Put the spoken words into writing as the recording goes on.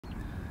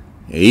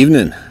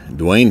Evening,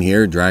 Dwayne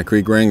here, Dry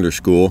Creek Wrangler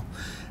School.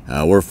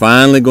 We're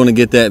finally going to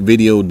get that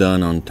video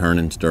done on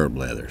turning stirrup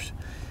leathers.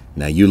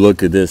 Now you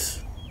look at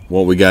this,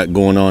 what we got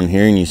going on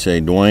here, and you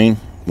say, Dwayne,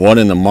 what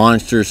in the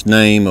monstrous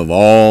name of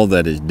all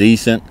that is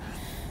decent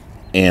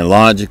and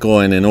logical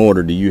and in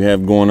order do you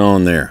have going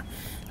on there?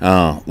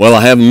 Well,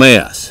 I have a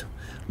mess,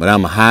 but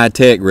I'm a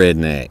high-tech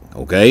redneck,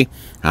 okay?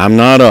 I'm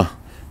not a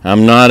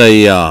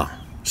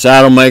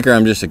saddle maker.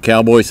 I'm just a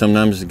cowboy.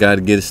 Sometimes the guy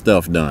to get his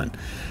stuff done.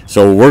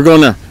 So we're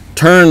going to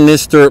turn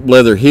this stirrup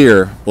leather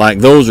here like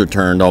those are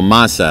turned on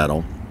my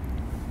saddle.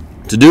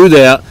 To do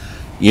that,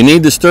 you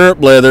need the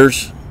stirrup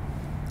leathers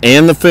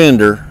and the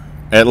fender,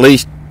 at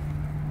least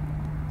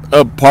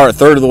a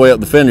third of the way up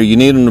the fender. You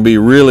need them to be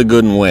really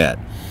good and wet.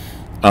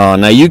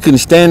 Now you can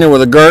stand there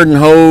with a garden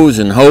hose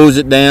and hose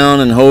it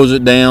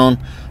down,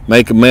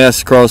 make a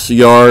mess across the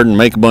yard and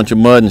make a bunch of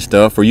mud and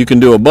stuff, or you can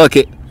do a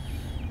bucket,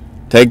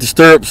 take the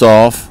stirrups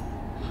off,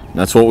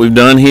 that's what we've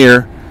done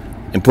here,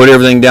 and put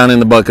everything down in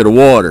the bucket of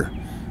water.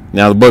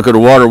 Now the bucket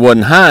of water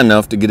wasn't high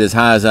enough to get as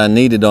high as I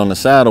needed on the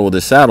saddle with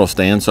the saddle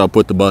stand, so I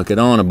put the bucket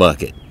on a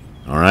bucket.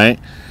 All right,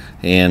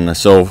 and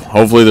so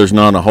hopefully there's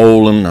not a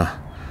hole in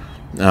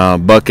the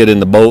bucket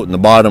in the boat in the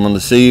bottom of the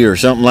sea or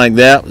something like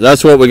that.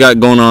 That's what we got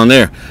going on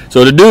there.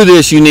 So to do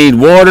this, you need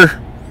water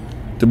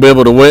to be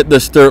able to wet the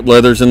stirrup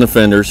leathers and the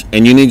fenders,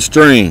 and you need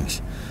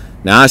strings.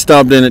 Now I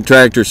stopped in at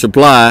Tractor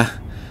Supply.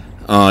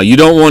 You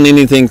don't want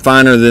anything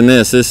finer than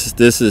this.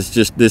 This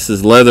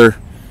is leather.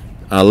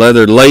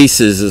 Leather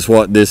laces is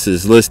what this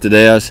is listed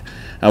as.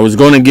 I was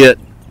going to get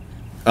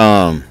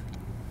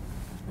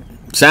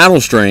saddle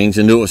strings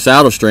and do it with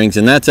saddle strings,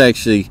 and that's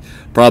actually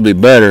probably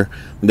better.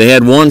 They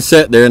had one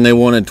set there and they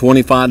wanted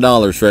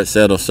 $25 for that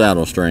set of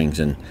saddle strings,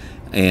 and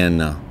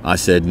I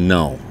said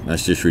no,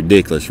 that's just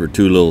ridiculous for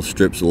two little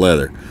strips of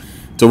leather.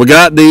 So we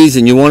got these,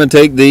 and you want to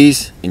take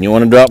these and you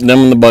want to drop them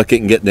in the bucket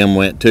and get them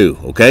wet too,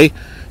 okay?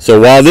 So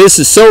while this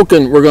is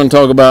soaking, we're going to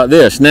talk about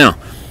this. Now,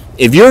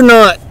 if you're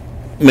not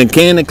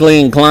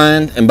mechanically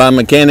inclined, and by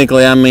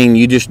mechanically I mean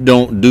you just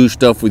don't do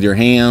stuff with your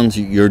hands,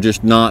 you're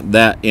just not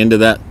that into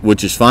that,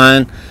 which is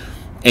fine,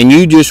 and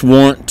you just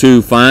want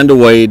to find a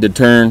way to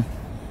turn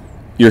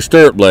your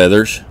stirrup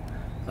leathers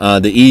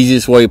the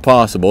easiest way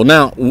possible.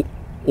 Now,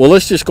 well,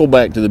 let's just go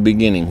back to the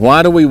beginning.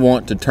 Why do we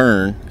want to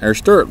turn our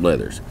stirrup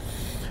leathers?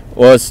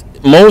 Well,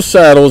 most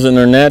saddles in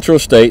their natural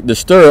state, the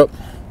stirrup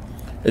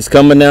is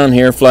coming down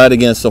here flat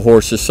against the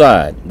horse's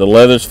side. The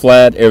leather's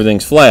flat,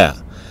 everything's flat.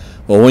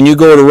 Well, when you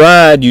go to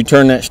ride, you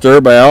turn that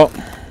stirrup out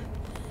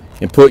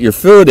and put your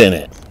foot in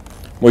it.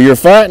 Well, you're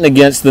fighting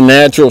against the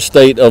natural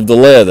state of the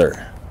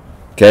leather.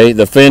 Okay,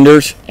 the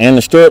fenders and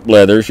the stirrup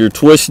leathers, you're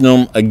twisting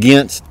them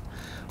against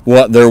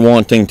what they're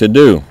wanting to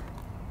do.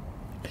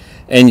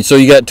 And so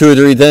you got two or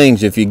three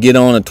things. If you get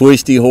on a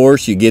twisty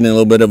horse, you get in a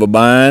little bit of a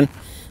bind,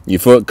 your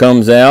foot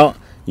comes out,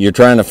 you're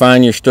trying to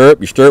find your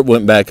stirrup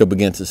went back up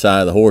against the side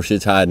of the horse,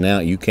 it's hiding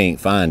out, you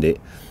can't find it,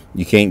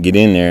 you can't get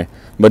in there.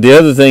 But the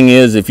other thing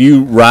is, if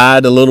you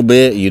ride a little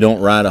bit, you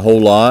don't ride a whole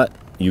lot,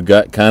 you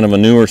got kind of a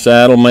newer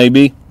saddle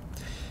maybe,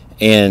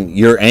 and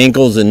your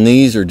ankles and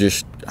knees are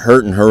just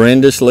hurting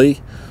horrendously,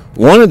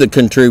 one of the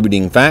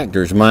contributing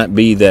factors might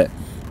be that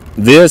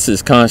this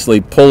is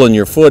constantly pulling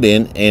your foot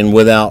in, and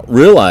without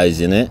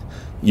realizing it,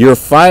 you're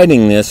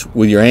fighting this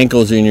with your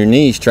ankles and your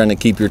knees, trying to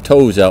keep your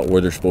toes out where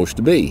they're supposed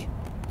to be.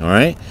 All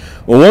right,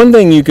 well, one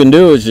thing you can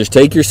do is just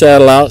take your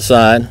saddle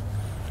outside,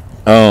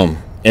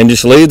 and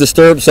just leave the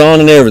stirrups on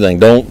and everything.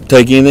 Don't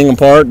take anything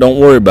apart, don't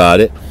worry about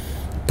it.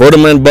 Put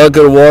them in a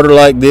bucket of water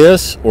like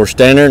this, or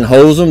stand there and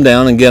hose them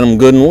down and get them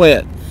good and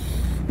wet.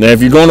 Now if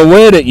you're going to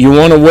wet it, you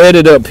want to wet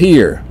it up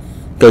here,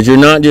 because you're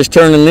not just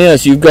turning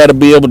this, you've got to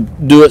be able to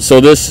do it so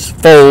this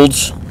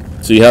folds.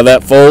 See how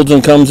that folds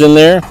and comes in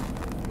there?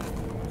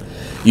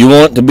 You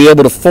want to be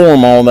able to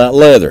form all that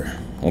leather,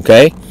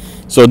 okay?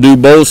 So do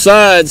both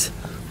sides,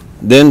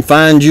 then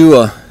find you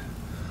a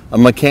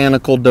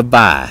mechanical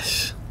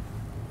device.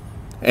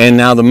 And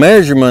now the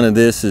measurement of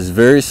this is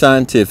very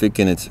scientific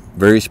and it's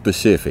very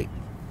specific.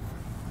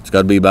 It's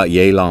got to be about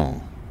yay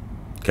long.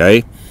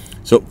 Okay?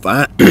 So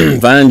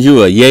find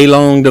you a yay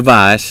long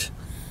device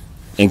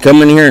and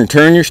come in here and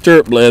turn your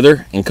stirrup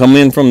leather and come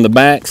in from the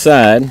back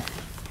side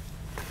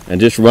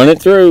and just run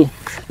it through.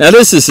 Now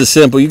this is as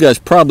simple, you guys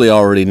probably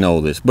already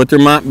know this, but there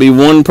might be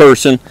one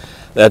person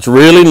that's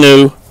really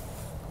new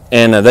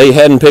and they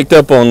hadn't picked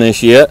up on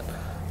this yet.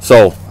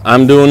 So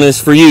I'm doing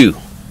this for you.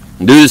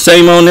 Do the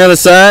same on the other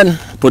side.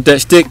 Put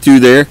that stick through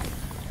there.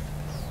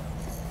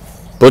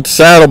 Put the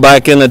saddle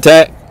back in the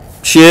tack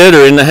shed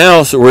or in the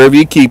house or wherever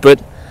you keep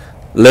it.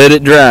 Let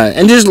it dry.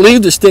 And just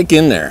leave the stick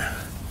in there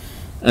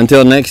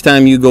until next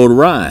time you go to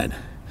ride.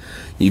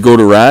 You go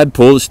to ride,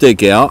 pull the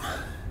stick out,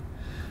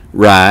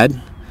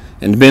 ride.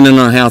 And depending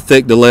on how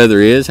thick the leather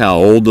is, how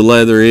old the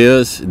leather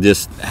is,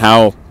 just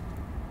how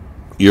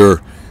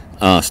your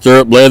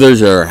stirrup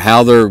leathers are,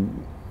 how they're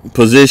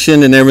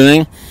positioned and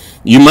everything,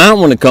 you might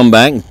want to come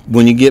back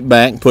when you get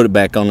back, put it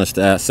back on the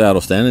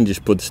saddle stand and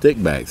just put the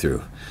stick back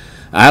through.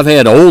 I've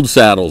had old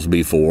saddles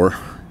before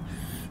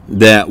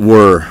that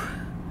were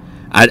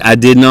I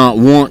did not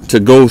want to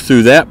go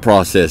through that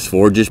process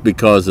just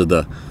because of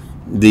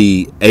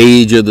the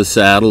age of the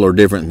saddle or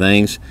different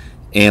things,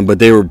 but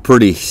they were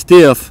pretty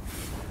stiff,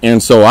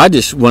 and so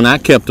when I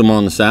kept them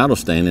on the saddle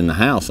stand in the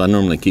house, I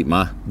normally keep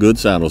my good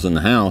saddles in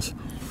the house.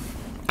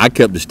 I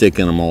kept the stick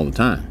in them all the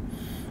time.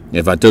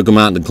 If I took them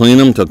out to clean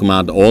them, took them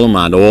out to oil them,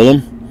 I'd oil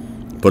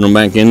them, put them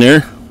back in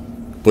there,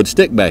 put the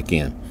stick back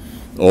in.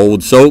 The oil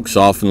would soak,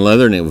 soften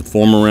leather, and it would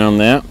form around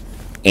that.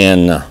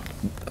 And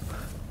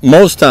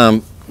most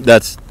time,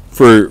 that's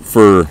for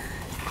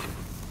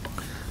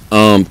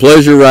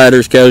pleasure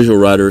riders, casual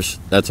riders,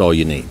 that's all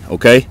you need,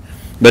 okay?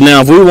 But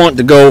now if we want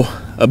to go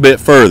a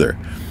bit further,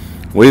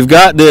 we've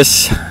got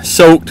this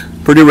soaked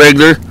pretty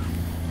regular,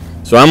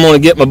 so I'm going to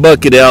get my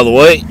bucket out of the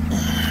way,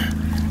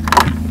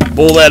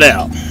 pull that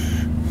out,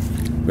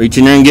 reach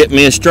in there and get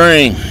me a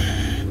string.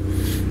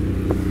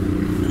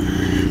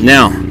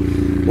 Now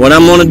what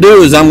I'm going to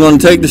do is I'm going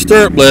to take the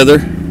stirrup leather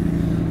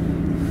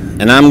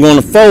and I'm going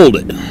to fold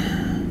it.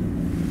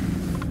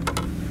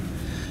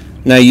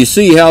 Now you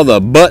see how the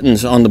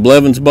buttons on the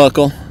Blevins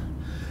buckle,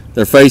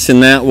 they're facing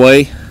that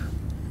way,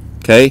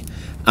 okay?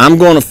 I'm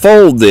going to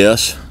fold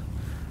this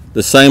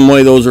the same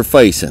way those are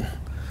facing.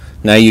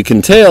 Now you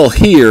can tell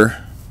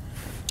here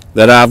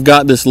that I've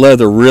got this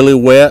leather really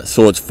wet,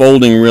 so it's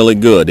folding really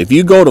good. If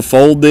you go to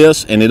fold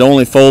this and it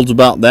only folds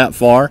about that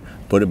far,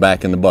 put it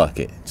back in the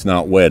bucket. It's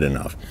not wet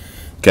enough,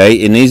 okay?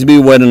 It needs to be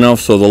wet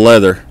enough so the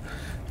leather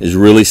is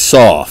really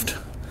soft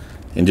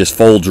and just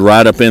folds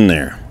right up in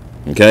there,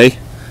 okay?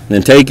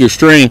 Then take your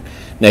string.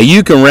 Now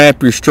you can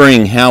wrap your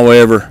string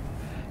however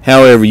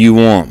you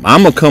want.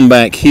 I'm gonna come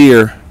back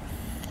here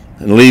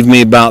and leave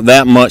me about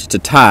that much to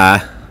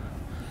tie,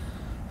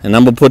 and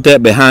I'm gonna put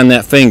that behind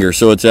that finger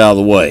so it's out of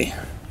the way.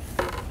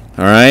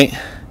 All right,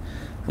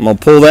 I'm gonna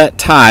pull that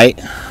tight,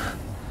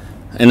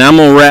 and I'm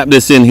gonna wrap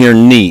this in here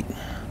neat.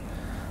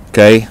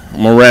 Okay,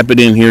 I'm gonna wrap it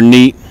in here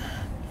neat,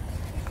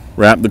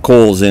 wrap the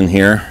coils in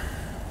here.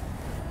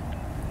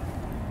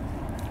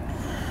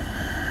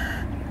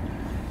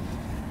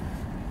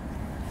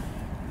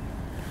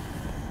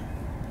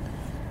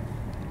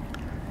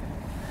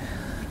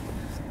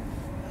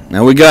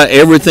 Now we got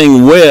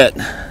everything wet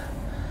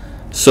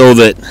so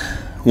that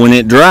when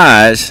it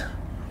dries,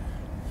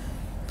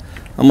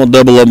 I'm going to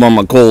double up on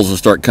my coils and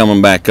start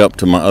coming back up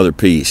to my other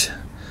piece.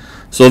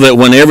 So that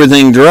when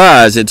everything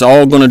dries, it's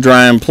all going to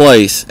dry in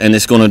place, and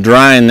it's going to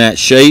dry in that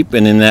shape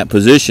and in that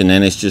position,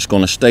 and it's just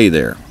going to stay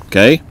there,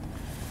 okay?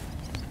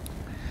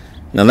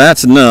 Now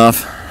that's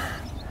enough.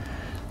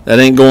 That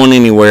ain't going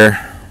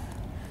anywhere.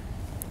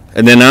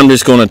 And then I'm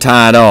just going to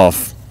tie it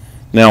off.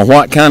 Now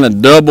what kind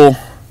of double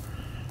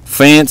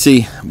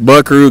fancy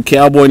buckaroo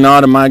cowboy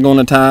knot am I going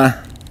to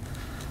tie?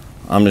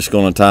 I'm just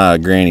going to tie a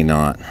granny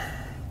knot.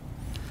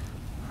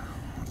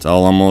 That's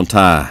all I'm going to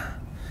tie.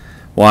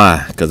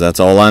 Why? Because that's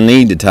all I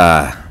need to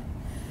tie.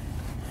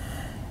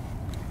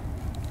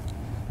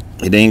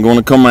 It ain't going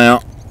to come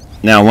out.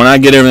 Now when I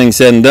get everything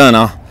said and done,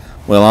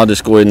 I'll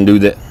just go ahead and do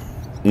that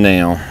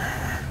now.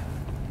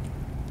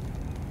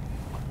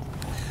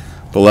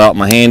 Pull out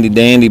my handy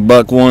dandy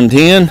buck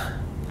 110.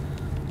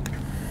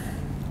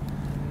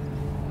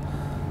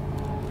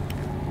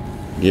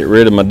 Get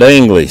rid of my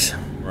danglies.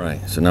 Right,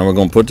 so now we're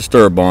going to put the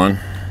stirrup on.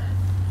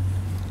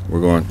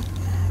 We're going to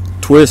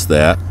twist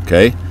that,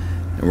 okay?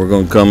 And we're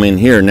going to come in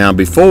here. Now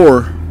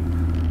before,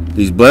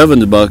 these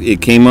Blevins buck,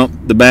 it came up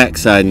the back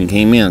side and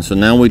came in. So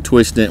now we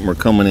twist it and we're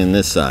coming in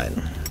this side.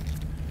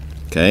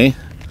 Okay?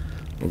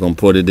 We're going to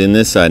put it in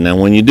this side. Now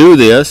when you do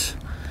this,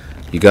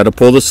 you got to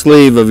pull the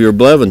sleeve of your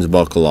Blevins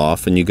buckle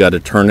off, and you got to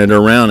turn it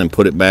around and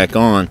put it back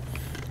on.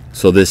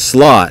 So this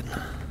slot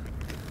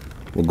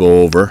will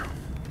go over.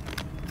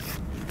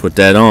 Put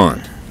that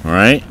on. All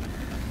right?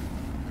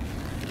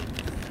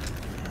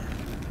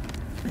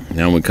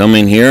 Now we come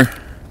in here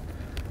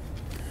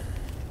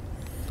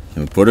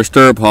and we put our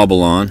stirrup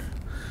hobble on.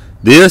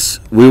 This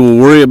we will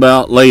worry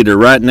about later.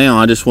 Right now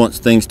I just want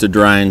things to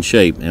dry in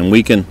shape, and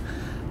we can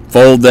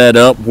fold that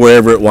up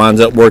wherever it winds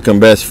up working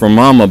best for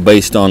mama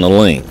based on the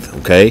length,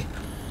 okay?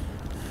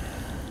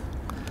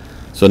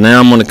 So now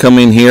I'm going to come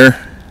in here,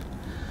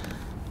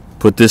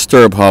 put this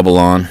stirrup hobble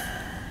on,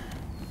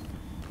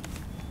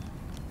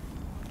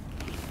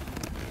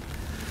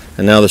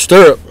 and now the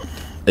stirrup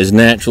is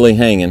naturally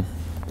hanging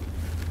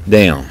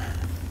down.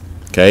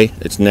 Okay,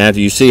 it's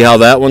natural. You see how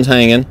that one's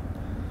hanging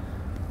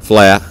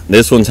flat,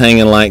 this one's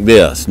hanging like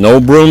this, no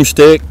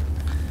broomstick.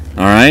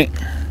 All right,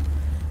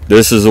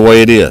 this is the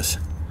way it is.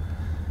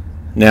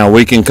 Now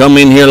we can come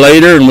in here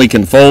later and we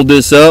can fold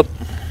this up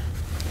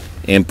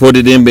and put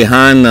it in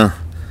behind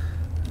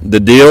the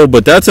deal,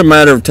 but that's a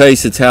matter of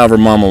taste. It's however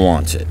mama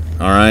wants it.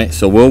 All right,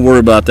 so we'll worry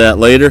about that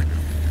later.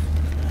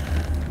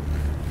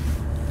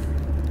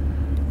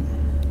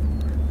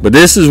 But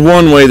this is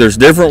one way. There's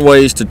different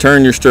ways to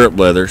turn your stirrup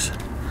leathers.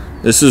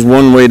 This is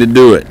one way to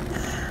do it.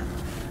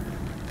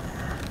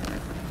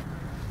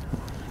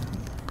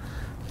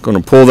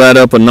 Going to pull that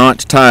up a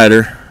notch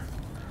tighter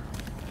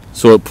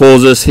so it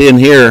pulls this in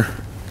here,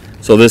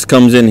 so this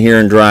comes in here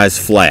and dries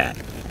flat.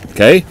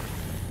 Okay?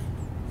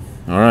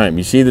 All right,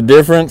 you see the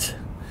difference?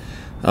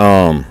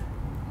 And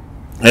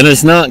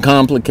it's not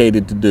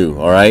complicated to do.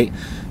 All right,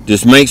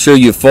 just make sure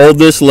you fold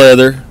this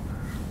leather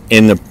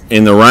in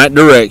the right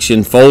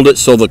direction. Fold it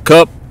so the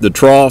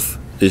trough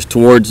is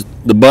towards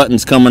the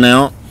buttons coming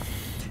out,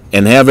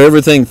 and have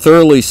everything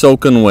thoroughly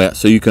soaking wet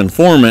so you can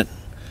form it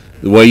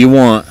the way you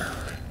want,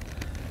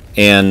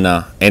 and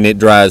it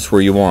dries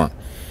where you want.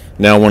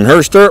 Now when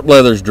her stirrup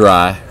leather's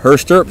dry, her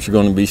stirrups are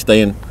going to be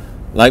staying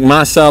like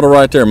my saddle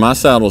right there. My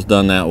saddle's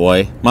done that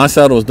way. My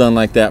saddle was done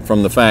like that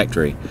from the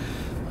factory,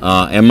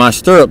 and my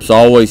stirrups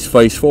always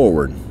face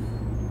forward.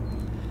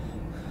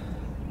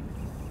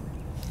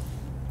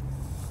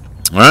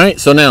 All right,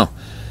 so now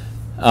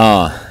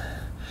I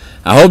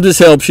hope this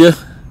helps you,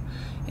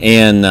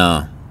 and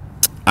I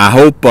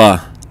hope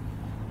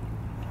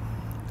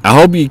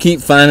you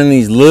keep finding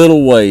these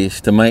little ways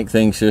to make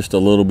things just a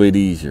little bit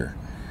easier.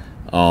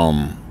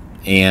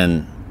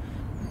 And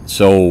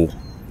so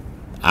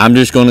I'm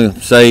just going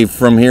to say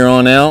from here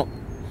on out,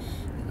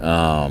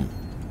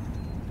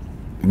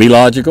 be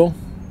logical,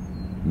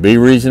 be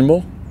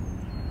reasonable,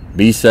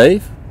 be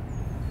safe,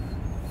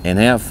 and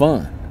have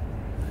fun.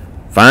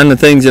 Find the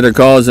things that are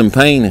causing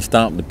pain and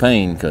stop the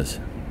pain, because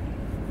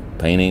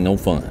pain ain't no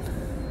fun.